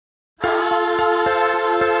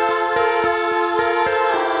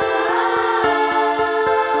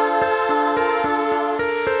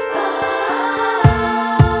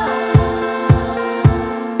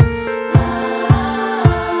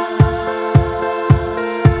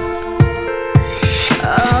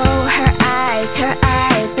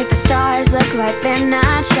they're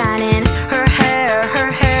not shining. Her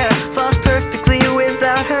hair falls perfectly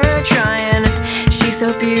without her trying. She's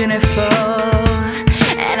so beautiful,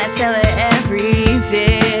 and I tell her every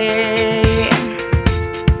day.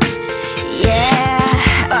 Yeah,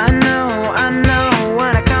 I know,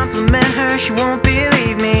 when I compliment her she won't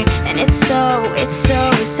believe me. and it's so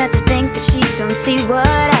sad to think that she don't see what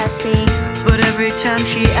I see. But every time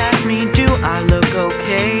she asks me, do I look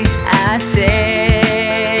okay? I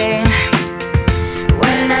say,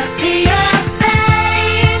 when I see your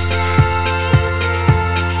face,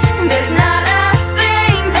 there's not a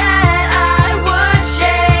thing that I would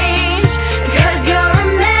change. 'Cause you're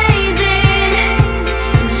amazing,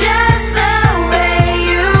 just the way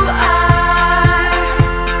you are.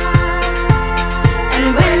 And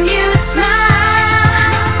when you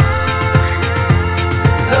smile,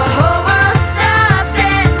 the whole world stops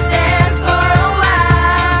and stares for a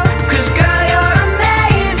while. 'Cause girl, you're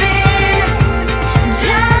amazing,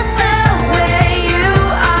 Just the way you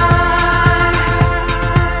are.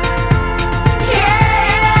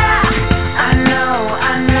 Yeah, I know,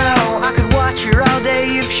 I could watch her all day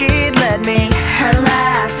if she'd let me. her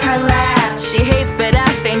laugh, she hates but I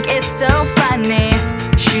think it's so funny.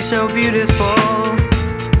 She's so beautiful,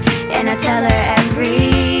 And I tell her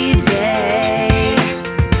every day.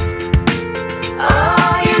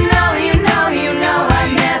 Oh, you know I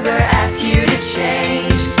never ask you to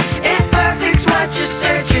change. If perfect's what you're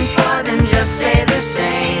searching for, then just say the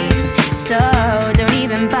same. So don't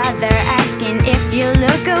even bother asking if you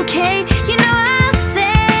look okay. You know I'll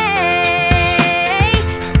say,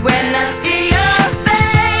 when I see your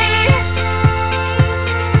face,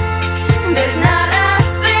 there's not a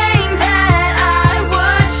thing that I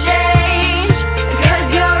would change. 'Cause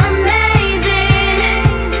you're amazing,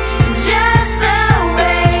 just the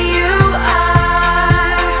way you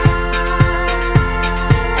are.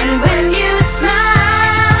 And when you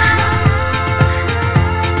smile,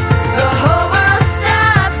 the whole world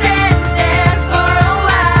stops and stares for a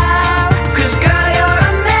while. 'cause girl, you're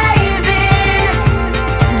amazing,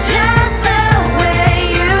 Just the way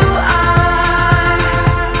you are.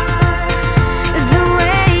 The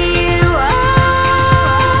way you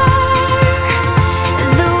are.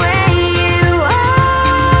 The way you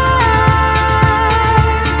are.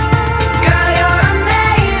 girl, you're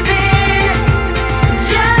amazing,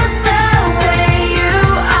 Just the way you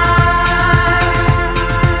are.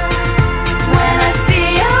 When I see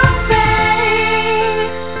your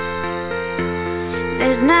face,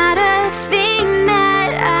 there's not a thing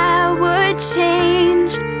that I would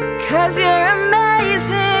change. 'cause you're amazing.